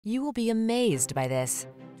You will be amazed by this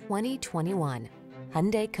 2021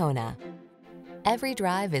 Hyundai Kona. Every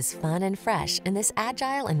drive is fun and fresh in this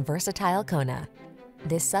agile and versatile Kona.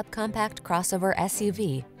 This subcompact crossover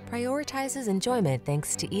SUV prioritizes enjoyment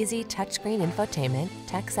thanks to easy touchscreen infotainment,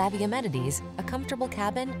 tech-savvy amenities, a comfortable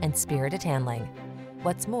cabin, and spirited handling.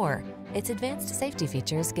 What's more, its advanced safety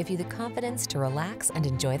features give you the confidence to relax and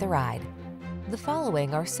enjoy the ride. The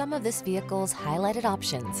following are some of this vehicle's highlighted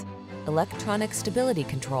options: electronic stability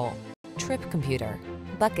control, trip computer,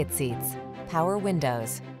 bucket seats, power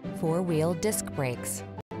windows, four-wheel disc brakes,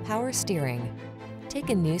 power steering. Take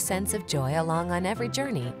a new sense of joy along on every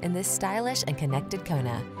journey in this stylish and connected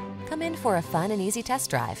Kona. Come in for a fun and easy test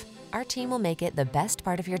drive. Our team will make it the best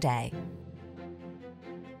part of your day.